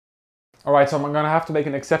Alright, so I'm gonna have to make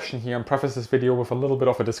an exception here and preface this video with a little bit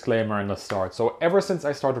of a disclaimer in the start. So ever since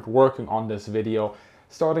I started working on this video,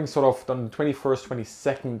 starting sort of on the 21st,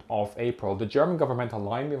 22nd of April, the German governmental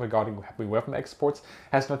line regarding heavy weapon exports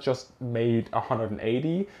has not just made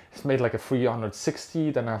 180, it's made like a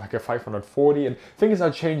 360, then like a 540, and things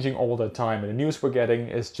are changing all the time, and the news we're getting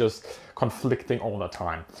is just conflicting all the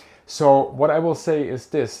time. So what I will say is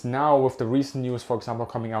this: now with the recent news, for example,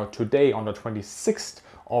 coming out today on the 26th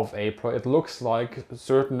of April, it looks like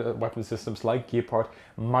certain weapon systems like Gepard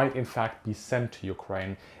might in fact be sent to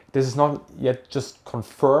Ukraine. This is not yet just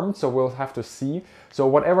confirmed, so we'll have to see. So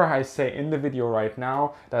whatever I say in the video right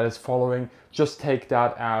now that is following, just take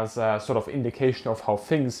that as a sort of indication of how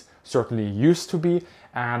things certainly used to be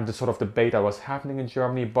and the sort of debate that was happening in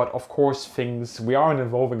Germany. But of course we are in an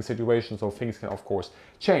evolving situation, so things can of course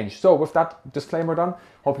change. So with that disclaimer done,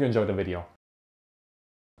 hope you enjoyed the video.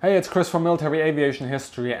 Hey, it's Chris from Military Aviation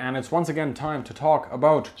History, and it's once again time to talk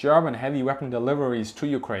about German heavy weapon deliveries to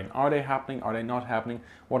Ukraine. Are they happening? Are they not happening?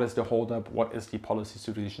 What is the holdup? What is the policy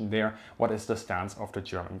situation there? What is the stance of the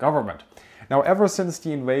German government? Now, ever since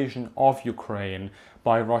the invasion of Ukraine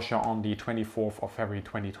by Russia on the 24th of February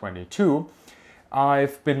 2022,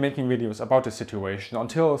 I've been making videos about the situation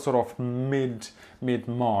until sort of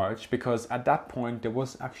mid-March, because at that point there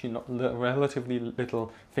was actually relatively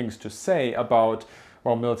little things to say about,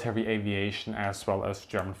 well, military aviation as well as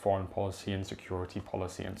German foreign policy and security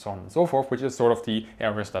policy and so on and so forth, which is sort of the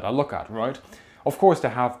areas that I look at, right? Of course, there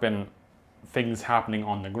have been things happening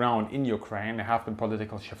on the ground in Ukraine, there have been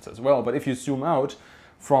political shifts as well, but if you zoom out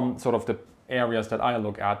from sort of the areas that I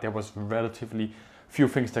look at, there was relatively few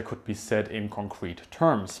things that could be said in concrete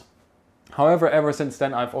terms. However, ever since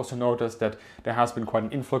then, I've also noticed that there has been quite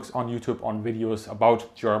an influx on YouTube on videos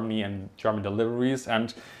about Germany and German deliveries,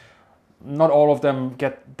 and not all of them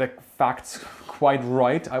get the facts quite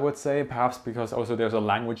right, I would say, perhaps because also there's a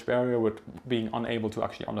language barrier with being unable to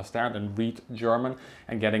actually understand and read German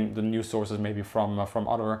and getting the news sources maybe from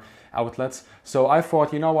other outlets. So I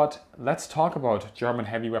thought, you know what, let's talk about German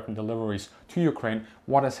heavy weapon deliveries to Ukraine,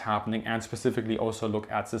 what is happening, and specifically also look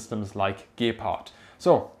at systems like Gepard.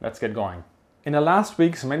 So let's get going. In the last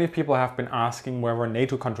weeks, many people have been asking whether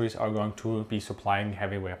NATO countries are going to be supplying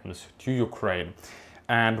heavy weapons to Ukraine.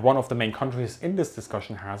 And one of the main countries in this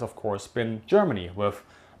discussion has, of course, been Germany, with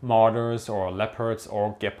Marders or Leopards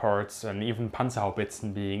or Gepards and even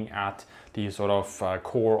Panzerhaubitzen being at the sort of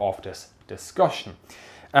core of this discussion.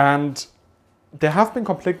 And there have been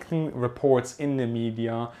conflicting reports in the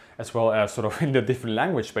media, as well as sort of in the different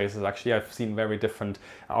language spaces. Actually, I've seen very different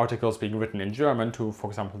articles being written in German to, for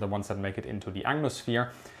example, the ones that make it into the Anglosphere,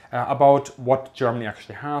 about what Germany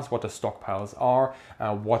actually has, what the stockpiles are,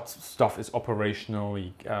 what stuff is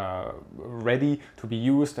operationally ready to be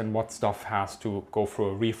used, and what stuff has to go through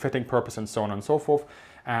a refitting purpose and so on and so forth,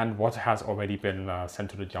 and what has already been sent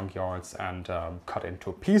to the junkyards and cut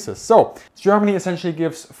into pieces. So Germany essentially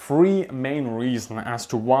gives three main reasons as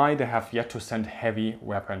to why they have yet to send heavy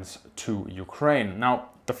weapons to Ukraine. Now,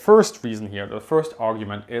 the first reason here, the first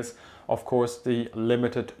argument is, of course, the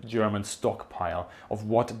limited German stockpile of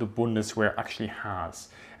what the Bundeswehr actually has,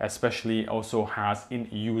 especially also has in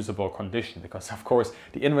usable condition, because of course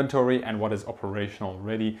the inventory and what is operational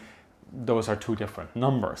ready, those are two different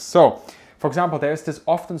numbers. So, for example, there's this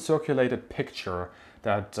often circulated picture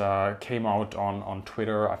that came out on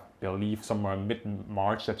Twitter, I believe somewhere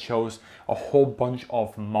mid-March, that shows a whole bunch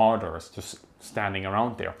of Marders just standing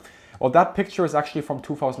around there. Well, that picture is actually from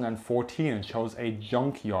 2014 and shows a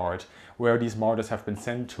junkyard where these Marders have been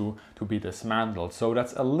sent to be dismantled. So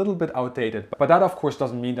that's a little bit outdated. But that, of course,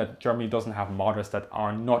 doesn't mean that Germany doesn't have Marders that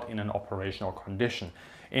are not in an operational condition.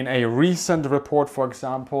 In a recent report, for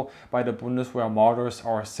example, by the Bundeswehr, Marders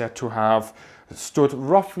are said to have stood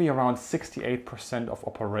roughly around 68% of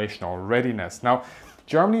operational readiness. Now,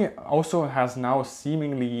 Germany also has now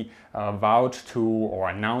seemingly vowed to, or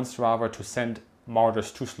announced rather, to send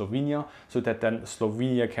Marders to Slovenia, so that then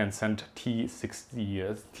Slovenia can send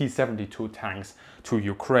T-72 tanks to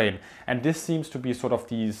Ukraine. And this seems to be sort of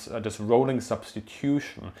this rolling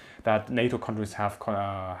substitution that NATO countries have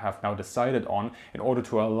now decided on in order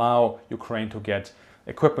to allow Ukraine to get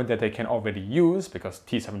equipment that they can already use, because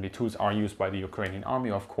T-72s are used by the Ukrainian army,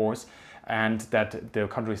 of course, and that the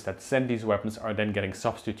countries that send these weapons are then getting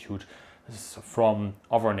substitute from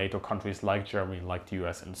other NATO countries like Germany, like the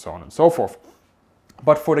US, and so on and so forth.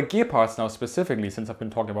 But for the Gepards now specifically, since I've been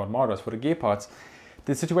talking about Marders, for the Gepards,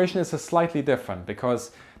 the situation is slightly different, because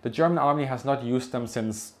the German army has not used them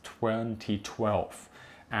since 2012.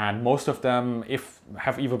 And most of them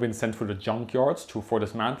have either been sent to the junkyards for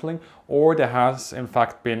dismantling, or there has in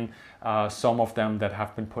fact been some of them that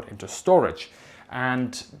have been put into storage.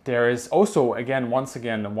 And there is also, once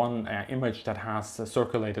again, one image that has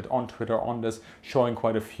circulated on Twitter on this, showing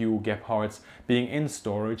quite a few Gepards being in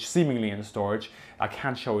storage, seemingly in storage. I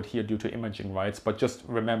can't show it here due to imaging rights, but just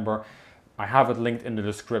remember, I have it linked in the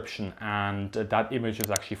description, and that image is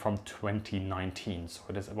actually from 2019, so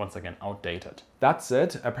it is once again outdated. That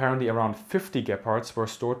said, apparently around 50 Gepards were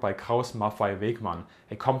stored by Krauss Maffei Wegmann,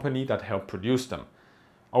 a company that helped produce them.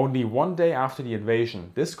 Only one day after the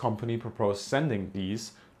invasion, this company proposed sending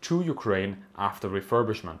these to Ukraine after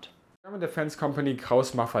refurbishment. The German defense company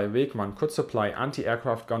Krauss Maffei Wegmann could supply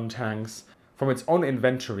anti-aircraft gun tanks from its own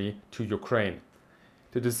inventory to Ukraine.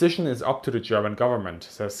 The decision is up to the German government,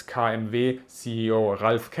 says KMW CEO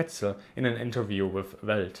Ralf Ketzel in an interview with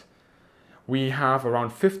Welt. We have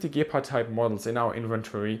around 50 Gepard type models in our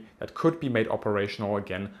inventory that could be made operational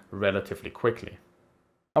again relatively quickly.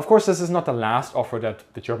 Of course, this is not the last offer that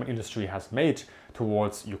the German industry has made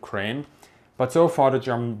towards Ukraine, but so far the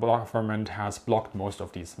German government has blocked most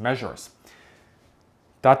of these measures.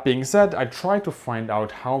 That being said, I tried to find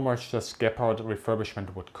out how much this Gepard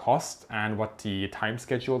refurbishment would cost and what the time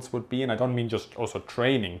schedules would be, and I don't mean just also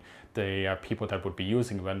training the people that would be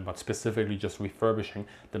using them, but specifically just refurbishing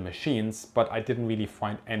the machines, but I didn't really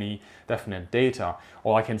find any definite data.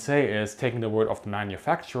 All I can say is taking the word of the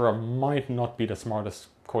manufacturer might not be the smartest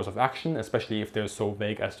course of action, especially if they're so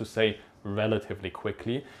vague as to say relatively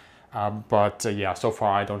quickly. Yeah, so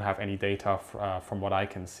far I don't have any data from what I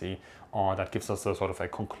can see that gives us a sort of a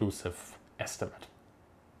conclusive estimate.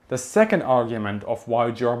 The second argument of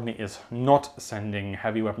why Germany is not sending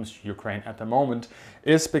heavy weapons to Ukraine at the moment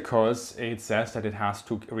is because it says that it has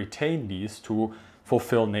to retain these to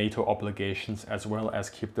fulfill NATO obligations as well as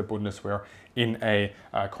keep the Bundeswehr in a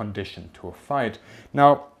condition to fight.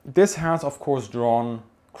 Now, this has of course drawn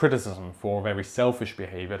criticism for very selfish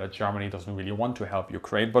behavior, that Germany doesn't really want to help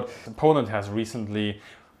Ukraine, but Poland has recently,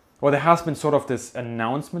 well, there has been sort of this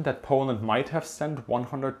announcement that Poland might have sent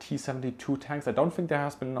 100 T-72 tanks. I don't think there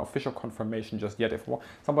has been an official confirmation just yet. If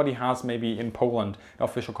somebody has maybe in Poland an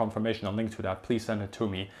official confirmation, a link to that, please send it to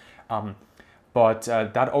me.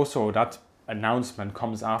 That announcement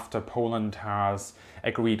comes after Poland has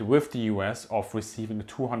agreed with the US of receiving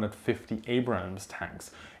 250 Abrams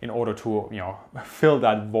tanks in order to, fill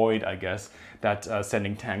that void, I guess, that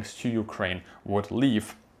sending tanks to Ukraine would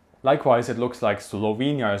leave. Likewise, it looks like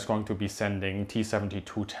Slovenia is going to be sending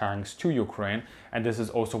T-72 tanks to Ukraine, and this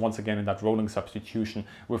is also once again in that rolling substitution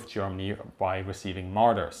with Germany by receiving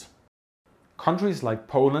Marders. Countries like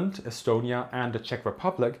Poland, Estonia and the Czech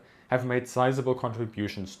Republic have made sizable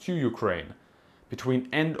contributions to Ukraine. Between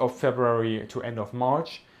end of February to end of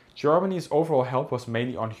March, Germany's overall help was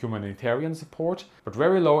mainly on humanitarian support, but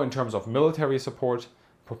very low in terms of military support,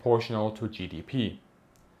 proportional to GDP.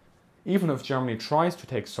 Even if Germany tries to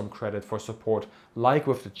take some credit for support, like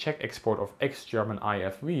with the Czech export of ex-German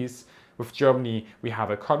IFVs, with Germany we have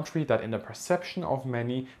a country that in the perception of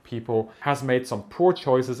many people has made some poor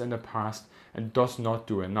choices in the past and does not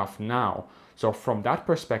do enough now. So from that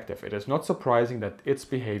perspective, it is not surprising that its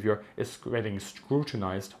behavior is getting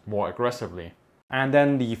scrutinized more aggressively. And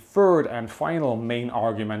then the third and final main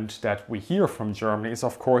argument that we hear from Germany is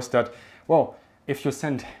of course that, well, if you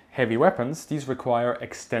send heavy weapons, these require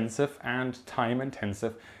extensive and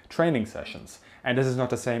time-intensive training sessions. And this is not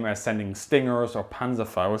the same as sending Stingers or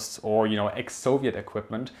Panzerfausts or, ex-Soviet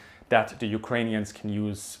equipment that the Ukrainians can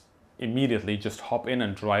use immediately, just hop in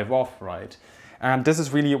and drive off, right? And this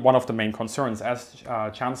is really one of the main concerns, as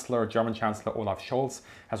German Chancellor Olaf Scholz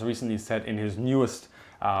has recently said in his newest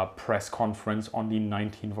press conference on the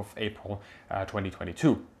 19th of April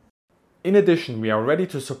 2022. In addition, we are ready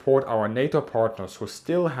to support our NATO partners who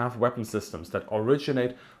still have weapon systems that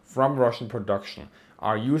originate from Russian production,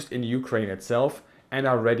 are used in Ukraine itself, and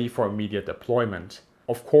are ready for immediate deployment.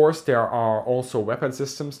 Of course, there are also weapon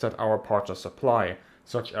systems that our partners supply,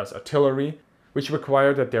 such as artillery, which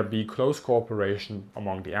require that there be close cooperation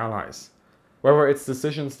among the allies. Whether it's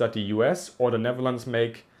decisions that the US or the Netherlands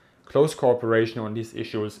make, close cooperation on these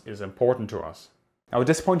issues is important to us. Now at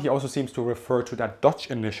this point he also seems to refer to that Dutch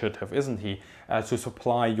initiative, isn't he, to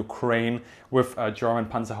supply Ukraine with German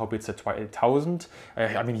Panzerhaubitze 2000.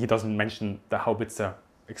 I mean, he doesn't mention the Haubitze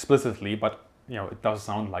explicitly, but it does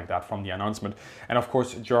sound like that from the announcement. And of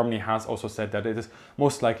course, Germany has also said that it is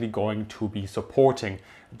most likely going to be supporting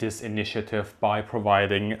this initiative by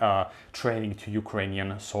providing training to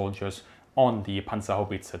Ukrainian soldiers on the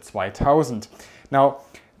Panzerhaubitze 2000. Now,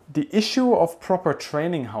 The issue of proper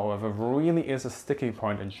training, however, really is a sticking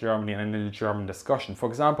point in Germany and in the German discussion. For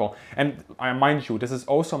example, and I mind you, this is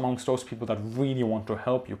also amongst those people that really want to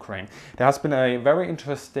help Ukraine. There has been a very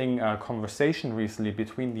interesting conversation recently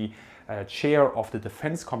between the chair of the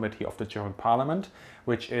Defense Committee of the German Parliament,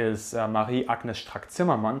 which is Marie-Agnes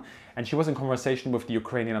Strack-Zimmermann, and she was in conversation with the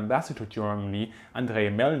Ukrainian ambassador to Germany, Andrei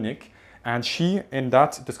Melnik, and she, in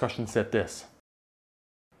that discussion, said this.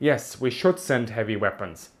 Yes, we should send heavy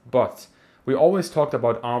weapons, but we always talked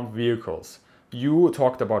about armed vehicles. You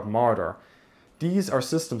talked about mortar. These are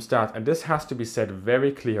systems that, and this has to be said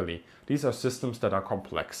very clearly, these are systems that are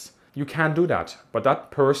complex. You can do that, but that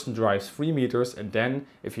person drives 3 meters and then,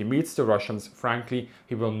 if he meets the Russians, frankly,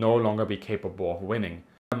 he will no longer be capable of winning.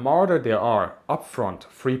 In a mortar there are, up front,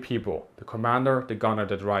 3 people, the commander, the gunner,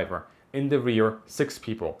 the driver. In the rear, 6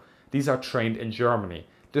 people. These are trained in Germany.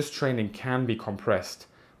 This training can be compressed.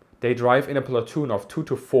 They drive in a platoon of 2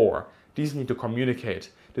 to 4. These need to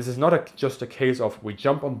communicate. This is not just a case of we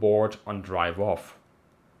jump on board and drive off.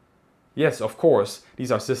 Yes, of course,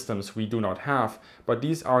 these are systems we do not have, but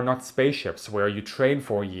these are not spaceships where you train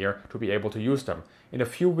for a year to be able to use them. In a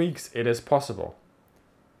few weeks it is possible.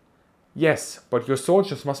 Yes, but your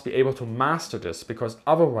soldiers must be able to master this, because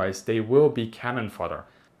otherwise they will be cannon fodder.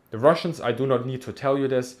 The Russians, I do not need to tell you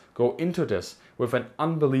this, go into this with an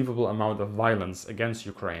unbelievable amount of violence against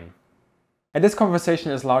Ukraine. And this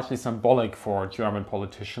conversation is largely symbolic for German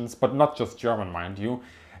politicians, but not just German, mind you,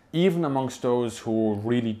 even amongst those who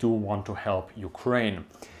really do want to help Ukraine.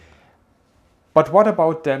 But what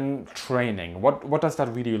about then training? What does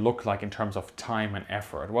that really look like in terms of time and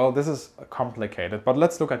effort? Well, this is complicated, but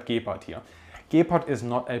let's look at Gepard here. Gepard is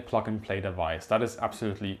not a plug-and-play device, that is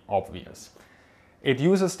absolutely obvious. It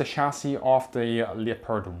uses the chassis of the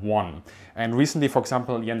Leopard 1. And recently, for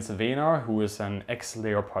example, Jens Wehner, who is an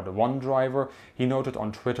ex-Leopard 1 driver, he noted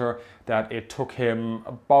on Twitter that it took him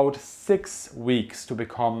about 6 weeks to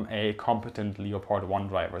become a competent Leopard 1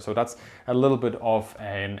 driver. So that's a little bit of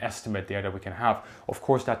an estimate there that we can have. Of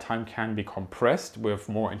course, that time can be compressed with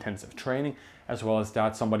more intensive training, as well as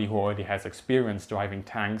that somebody who already has experience driving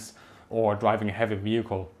tanks or driving a heavy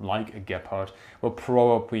vehicle like a Gepard will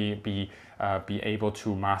probably be able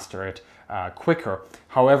to master it quicker.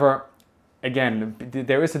 However, again,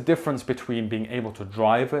 there is a difference between being able to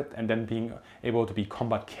drive it and then being able to be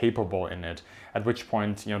combat capable in it, at which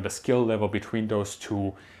point, you know, the skill level between those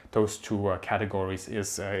two categories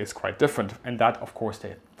is quite different, and that of course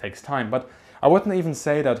takes time. But I wouldn't even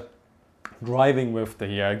say that driving with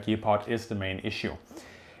the Gepard is the main issue.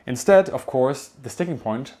 Instead, of course, the sticking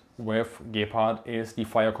point with Gepard is the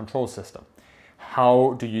fire control system.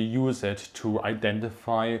 How do you use it to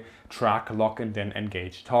identify, track, lock, and then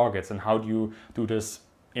engage targets? And how do you do this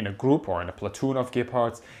in a group or in a platoon of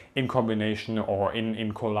Gepards, in combination or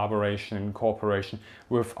in collaboration, in cooperation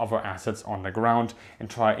with other assets on the ground, and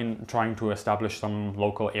trying to establish some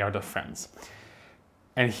local air defense?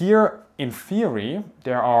 And here, in theory,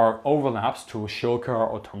 there are overlaps to Sönke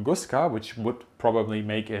or Tunguska, which would probably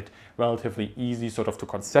make it relatively easy sort of to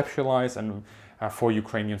conceptualize and for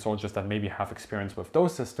Ukrainian soldiers that maybe have experience with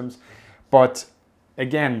those systems. But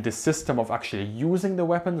again, the system of actually using the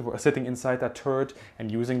weapon, sitting inside that turret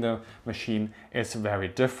and using the machine is very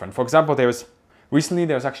different. For example, recently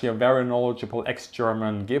there's actually a very knowledgeable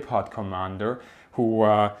ex-German Gepard commander who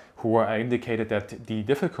indicated that the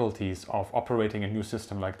difficulties of operating a new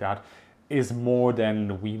system like that is more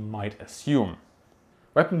than we might assume.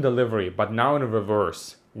 Weapon delivery, but now in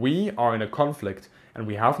reverse. We are in a conflict and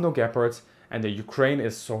we have no Gepards, and the Ukraine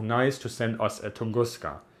is so nice to send us a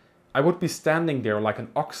Tunguska. I would be standing there like an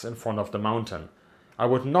ox in front of the mountain. I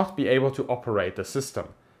would not be able to operate the system.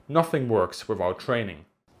 Nothing works without training.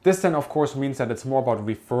 This then of course means that it's more about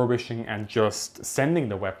refurbishing and just sending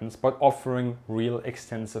the weapons, but offering real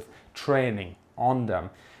extensive training on them.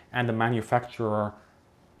 And the manufacturer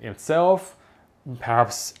itself,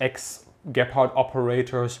 perhaps ex-Gepard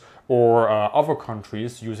operators or other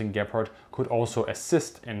countries using Gepard could also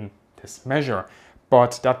assist in this measure.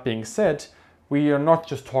 But that being said, we are not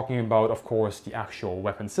just talking about, of course, the actual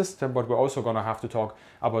weapon system, but we're also going to have to talk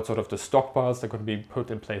about sort of the stockpiles that could be put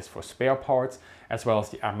in place for spare parts, as well as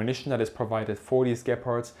the ammunition that is provided for these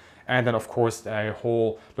Gepards. And then, of course, a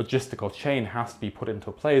whole logistical chain has to be put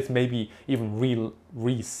into place, maybe even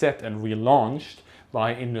reset and relaunched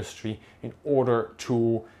by industry in order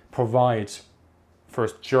to provide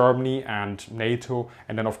first Germany and NATO,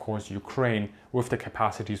 and then, of course, Ukraine with the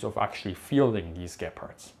capacities of actually fielding these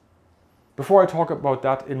Gepards. Before I talk about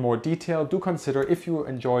that in more detail, do consider, if you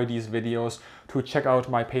enjoy these videos, to check out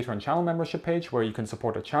my Patreon channel membership page where you can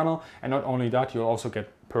support the channel. And not only that, you'll also get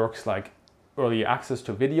perks like early access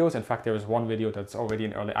to videos. In fact, there is one video that's already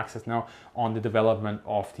in early access now on the development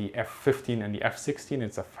of the F-15 and the F-16.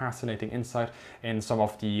 It's a fascinating insight in some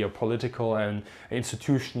of the political and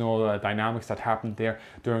institutional dynamics that happened there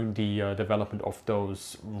during the development of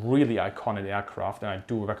those really iconic aircraft. And I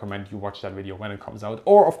do recommend you watch that video when it comes out,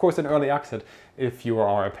 or of course in early access if you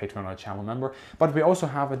are a Patreon or channel member. But we also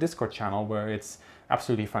have a Discord channel where it's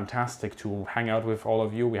absolutely fantastic to hang out with all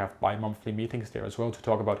of you. We have bi-monthly meetings there as well to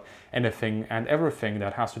talk about anything and everything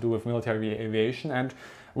that has to do with military aviation. And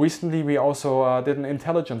recently we also did an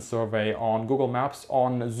intelligence survey on Google Maps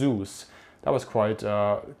on zoos. That was quite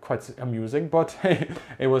amusing, but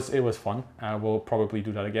it was fun. We'll probably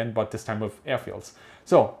do that again, but this time with airfields.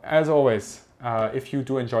 So as always, if you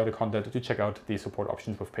do enjoy the content, do check out the support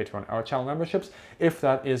options with Patreon or channel memberships if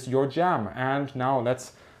that is your jam. And now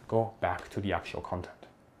let's go back to the actual content.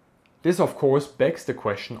 This of course begs the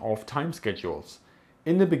question of time schedules.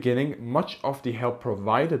 In the beginning, much of the help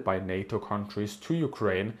provided by NATO countries to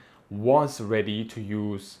Ukraine was ready to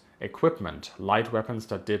use equipment, light weapons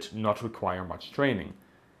that did not require much training.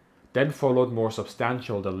 Then followed more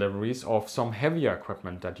substantial deliveries of some heavier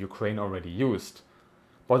equipment that Ukraine already used.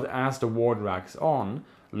 But as the war drags on,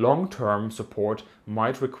 long-term support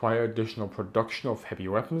might require additional production of heavy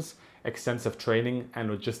weapons, extensive training and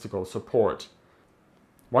logistical support.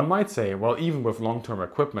 One might say, well, even with long-term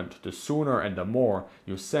equipment, the sooner and the more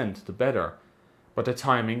you send, the better. But the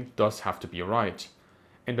timing does have to be right.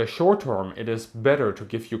 In the short term, it is better to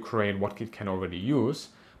give Ukraine what it can already use,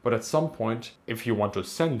 but at some point, if you want to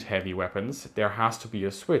send heavy weapons, there has to be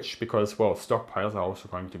a switch because, well, stockpiles are also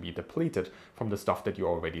going to be depleted from the stuff that you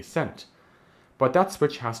already sent. But that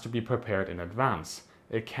switch has to be prepared in advance.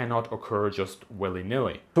 It cannot occur just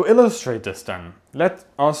willy-nilly. To illustrate this then, let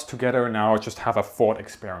us together now just have a thought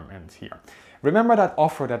experiment here. Remember that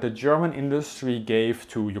offer that the German industry gave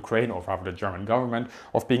to Ukraine, or rather the German government,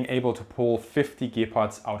 of being able to pull 50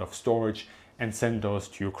 Gepards out of storage and send those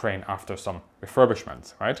to Ukraine after some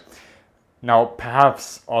refurbishments, right? Now,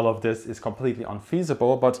 perhaps all of this is completely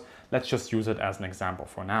unfeasible, but let's just use it as an example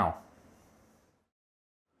for now.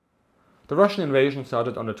 The Russian invasion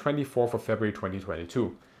started on the 24th of February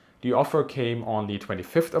 2022. The offer came on the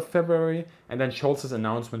 25th of February, and then Scholz's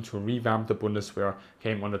announcement to revamp the Bundeswehr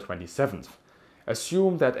came on the 27th.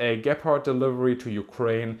 Assume that a Gepard delivery to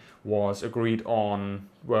Ukraine was agreed on,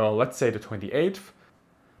 well, let's say the 28th.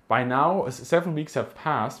 By now, 7 weeks have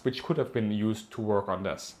passed, which could have been used to work on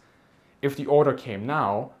this. If the order came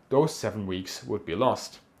now, those 7 weeks would be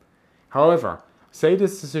lost. However, say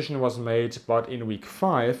this decision was made, but in week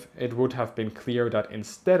 5, it would have been clear that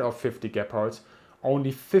instead of 50 Gepards,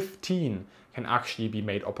 only 15 can actually be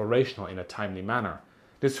made operational in a timely manner.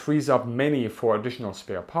 This frees up many for additional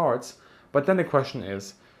spare parts, but then the question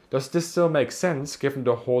is, does this still make sense given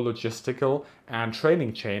the whole logistical and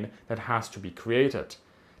training chain that has to be created?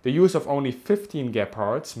 The use of only 15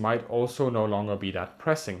 Gepards might also no longer be that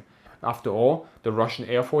pressing. After all, the Russian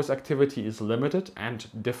Air Force activity is limited and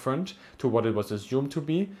different to what it was assumed to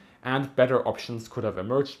be, and better options could have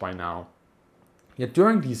emerged by now. Yet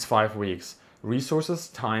during these 5 weeks, resources,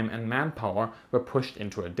 time and manpower were pushed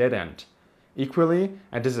into a dead end. Equally,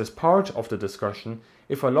 and this is part of the discussion,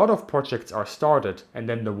 if a lot of projects are started and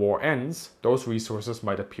then the war ends, those resources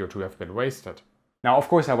might appear to have been wasted. Now, of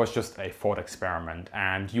course, that was just a thought experiment,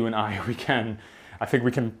 and you and I think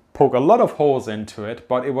we can poke a lot of holes into it,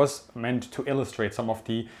 but it was meant to illustrate some of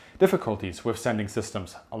the difficulties with sending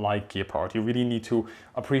systems like Gepard. You really need to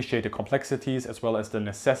appreciate the complexities as well as the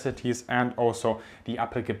necessities and also the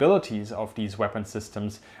applicabilities of these weapon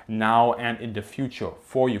systems now and in the future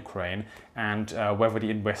for Ukraine, and whether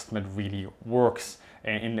the investment really works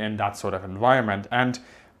in that sort of environment. And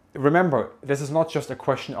remember, this is not just a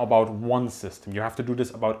question about one system. You have to do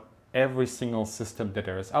this about every single system that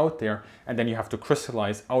there is out there, and then you have to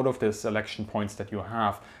crystallize out of the selection points that you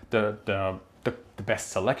have the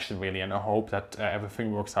best selection really, and I hope that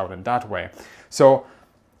everything works out in that way. So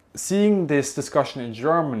seeing this discussion in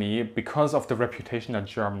Germany, because of the reputation that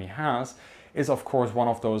Germany has, is of course one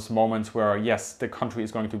of those moments where yes, the country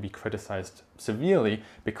is going to be criticized severely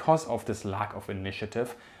because of this lack of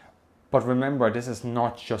initiative. But remember, this is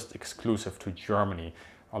not just exclusive to Germany.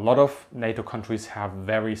 A lot of NATO countries have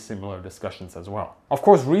very similar discussions as well. Of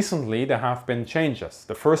course, recently there have been changes.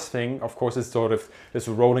 The first thing, of course, is sort of this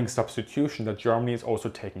rolling substitution that Germany is also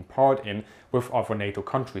taking part in with other NATO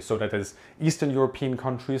countries. So that is Eastern European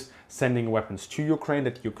countries sending weapons to Ukraine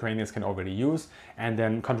that Ukrainians can already use, and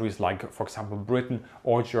then countries like, for example, Britain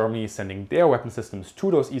or Germany sending their weapon systems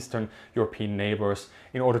to those Eastern European neighbors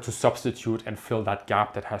in order to substitute and fill that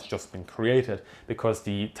gap that has just been created, because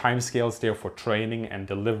the timescales there for training and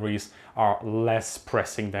delivery deliveries are less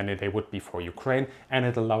pressing than they would be for Ukraine, and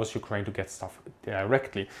it allows Ukraine to get stuff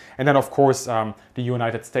directly. And then, of course, the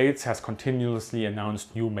United States has continuously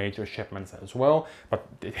announced new major shipments as well, but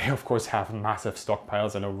they, of course, have massive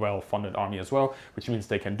stockpiles and a well-funded army as well, which means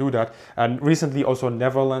they can do that. And recently, also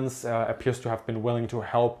Netherlands appears to have been willing to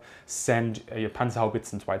help send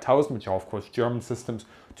Panzerhaubitzen 2000, which are, of course, German systems,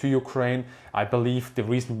 to Ukraine. I believe the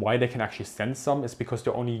reason why they can actually send some is because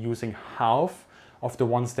they're only using half of the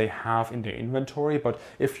ones they have in their inventory. But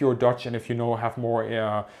if you're Dutch and if you know have more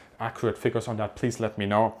accurate figures on that, please let me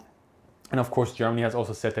know. And of course, Germany has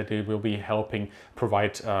also said that they will be helping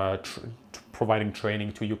providing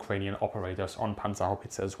training to Ukrainian operators on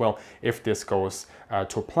Panzerhaubitze as well, if this goes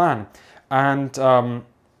to plan. And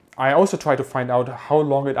I also try to find out how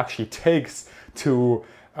long it actually takes to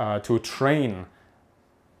train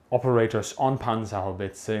operators on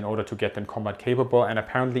Panzerhaubitze in order to get them combat capable. And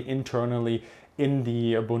apparently internally in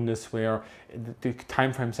the Bundeswehr, the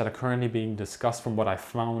timeframes that are currently being discussed, from what I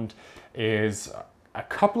found, is a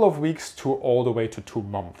couple of weeks to all the way to 2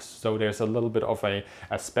 months. So there's a little bit of a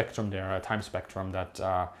spectrum there, a time spectrum that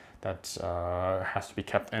has to be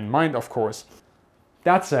kept in mind, of course.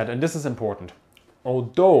 That said, and this is important,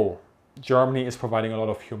 although Germany is providing a lot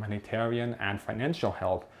of humanitarian and financial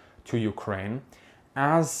help to Ukraine,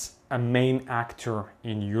 as a main actor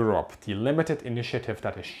in Europe, the limited initiative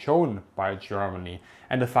that is shown by Germany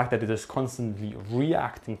and the fact that it is constantly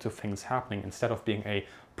reacting to things happening instead of being a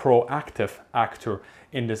proactive actor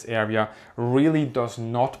in this area really does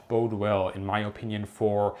not bode well, in my opinion,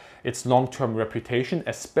 for its long-term reputation,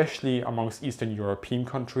 especially amongst Eastern European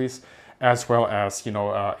countries, as well as,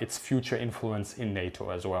 its future influence in NATO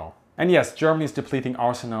as well. And yes, Germany's depleting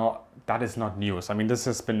arsenal, that is not news. I mean, this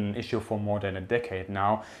has been an issue for more than a decade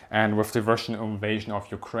now. And with the Russian invasion of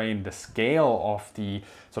Ukraine, the scale of the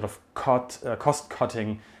sort of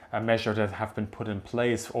cost-cutting measures that have been put in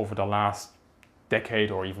place over the last decade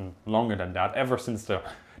or even longer than that, ever since the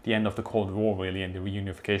end of the Cold War, really, and the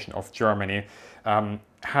reunification of Germany,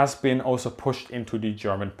 has been also pushed into the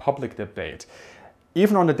German public debate.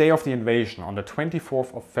 Even on the day of the invasion, on the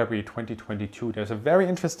 24th of February 2022, there's a very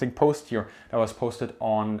interesting post here that was posted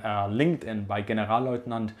on LinkedIn by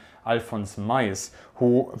Generalleutnant Alfons Mais,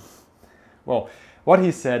 who, well, what he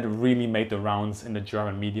said really made the rounds in the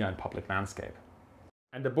German media and public landscape.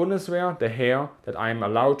 And the Bundeswehr, the heer that I am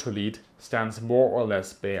allowed to lead, stands more or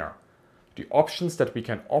less bare. The options that we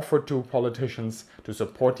can offer to politicians to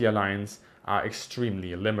support the alliance are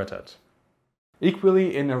extremely limited.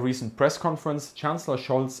 Equally, in a recent press conference, Chancellor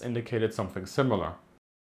Scholz indicated something similar.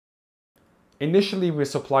 Initially, we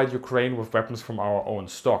supplied Ukraine with weapons from our own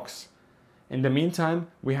stocks. In the meantime,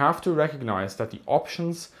 we have to recognize that the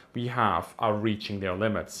options we have are reaching their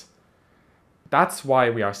limits. That's why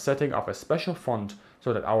we are setting up a special fund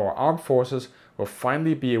so that our armed forces will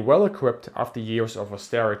finally be well equipped after years of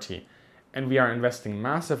austerity, and we are investing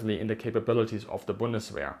massively in the capabilities of the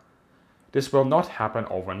Bundeswehr. This will not happen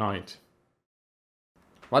overnight.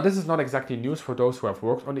 While this is not exactly news for those who have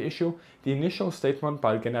worked on the issue, the initial statement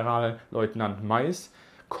by Generalleutnant Mais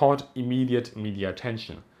caught immediate media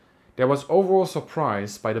attention. There was overall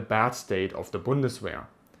surprise by the bad state of the Bundeswehr.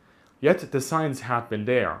 Yet the signs had been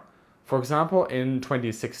there. For example, in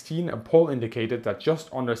 2016, a poll indicated that just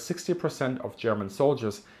under 60% of German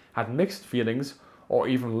soldiers had mixed feelings or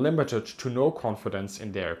even limited to no confidence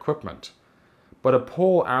in their equipment. But a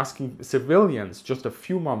poll asking civilians just a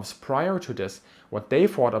few months prior to this what they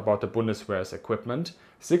thought about the Bundeswehr's equipment,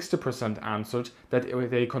 60% answered that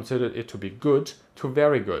they considered it to be good to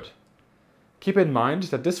very good. Keep in mind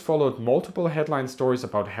that this followed multiple headline stories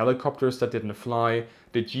about helicopters that didn't fly,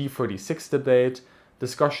 the G36 debate,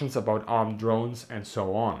 discussions about armed drones, and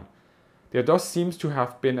so on. There thus seems to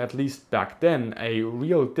have been, at least back then, a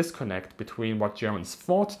real disconnect between what Germans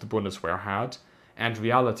thought the Bundeswehr had and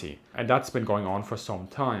reality, and that's been going on for some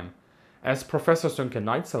time. As Professor Sönke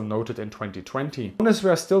Neitzel noted in 2020,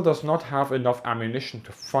 Bundeswehr still does not have enough ammunition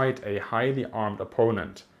to fight a highly armed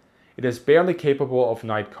opponent. It is barely capable of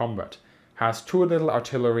night combat, has too little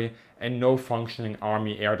artillery and no functioning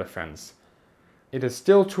army air defense. It is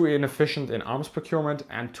still too inefficient in arms procurement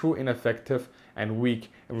and too ineffective and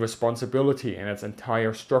weak in responsibility in its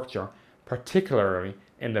entire structure, particularly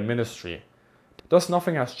in the ministry. Thus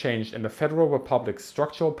nothing has changed in the Federal Republic's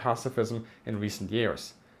structural pacifism in recent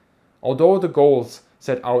years. Although the goals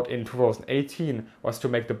set out in 2018 was to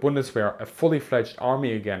make the Bundeswehr a fully fledged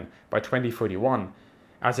army again by 2031,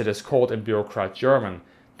 as it is called in bureaucrat German,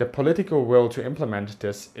 the political will to implement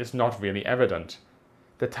this is not really evident.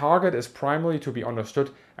 The target is primarily to be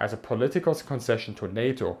understood as a political concession to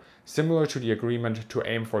NATO, similar to the agreement to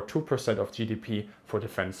aim for 2% of GDP for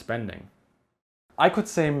defense spending. I could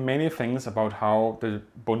say many things about how the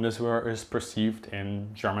Bundeswehr is perceived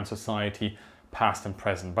in German society, past and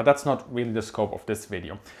present, but that's not really the scope of this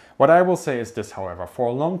video. What I will say is this, however: for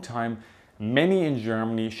a long time, many in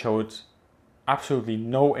Germany showed absolutely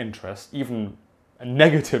no interest, even a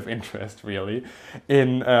negative interest really,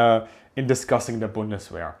 in discussing the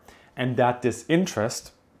Bundeswehr. And that this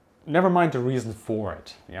interest, never mind the reason for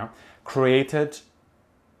it, created,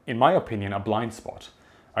 in my opinion, a blind spot.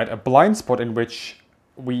 Right? A blind spot in which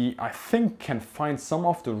we, I think, can find some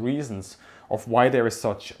of the reasons of why there is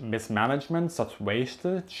such mismanagement, such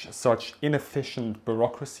wastage, such inefficient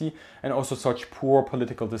bureaucracy, and also such poor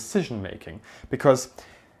political decision making. Because,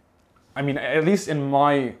 I mean, at least in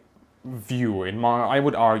my view, I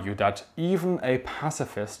would argue that even a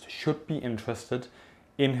pacifist should be interested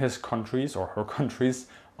in his country's or her country's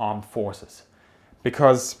armed forces,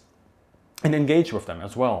 and engage with them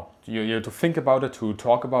as well. You have to think about it, to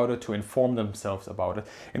talk about it, to inform themselves about it,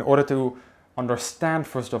 in order to understand,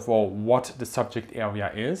 first of all, what the subject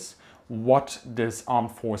area is, what this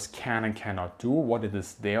armed force can and cannot do, what it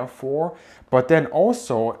is there for, but then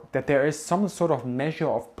also that there is some sort of measure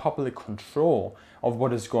of public control of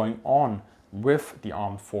what is going on with the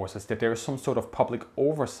armed forces, that there is some sort of public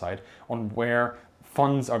oversight on where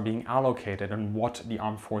funds are being allocated and what the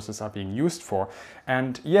armed forces are being used for.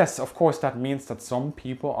 And yes, of course, that means that some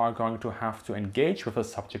people are going to have to engage with a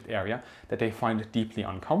subject area that they find deeply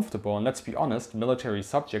uncomfortable. And let's be honest, military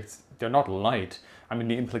subjects, they're not light. I mean,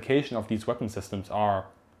 the implication of these weapon systems are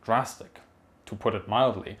drastic, to put it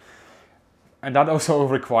mildly. And that also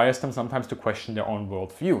requires them sometimes to question their own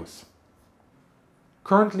worldviews.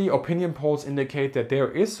 Currently, opinion polls indicate that there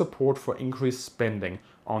is support for increased spending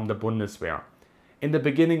on the Bundeswehr. In the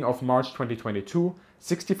beginning of March 2022,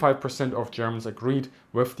 65% of Germans agreed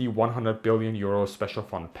with the 100 billion euro special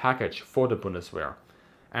fund package for the Bundeswehr,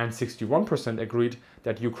 and 61% agreed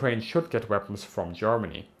that Ukraine should get weapons from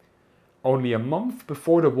Germany. Only a month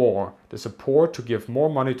before the war, the support to give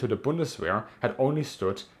more money to the Bundeswehr had only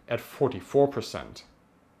stood at 44%.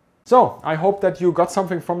 So, I hope that you got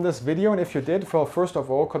something from this video, and if you did, well, first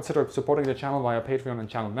of all, consider supporting the channel via Patreon and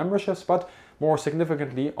channel memberships, but more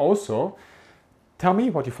significantly also, tell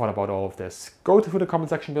me what you thought about all of this. Go to the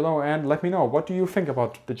comment section below and let me know, what do you think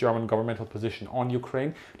about the German governmental position on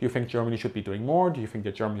Ukraine? Do you think Germany should be doing more? Do you think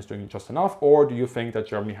that Germany is doing just enough? Or do you think that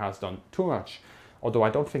Germany has done too much? Although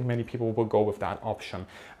I don't think many people will go with that option.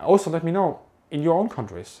 Also, let me know, in your own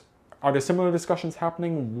countries, are there similar discussions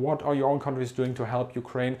happening? What are your own countries doing to help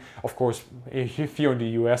Ukraine? Of course, if you're in the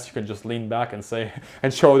US, you can just lean back and say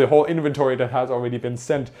and show the whole inventory that has already been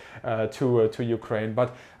sent to Ukraine.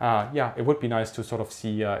 But yeah, it would be nice to sort of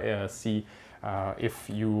see if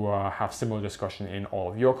you have similar discussion in all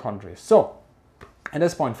of your countries. So, at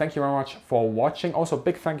this point, thank you very much for watching. Also,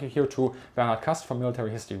 big thank you here to Bernhard Kast from Military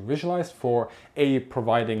History Visualized for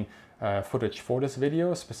providing footage for this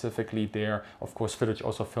video, specifically there, of course, footage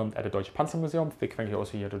also filmed at the Deutsche Panzermuseum. Big thank you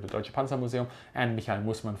also here to the Deutsche Panzermuseum and Michael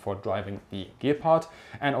Mussmann for driving the Gepard.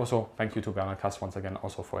 And also thank you to Bernhard Kast once again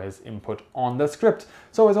also for his input on the script.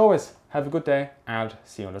 So as always, have a good day and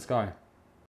see you in the sky.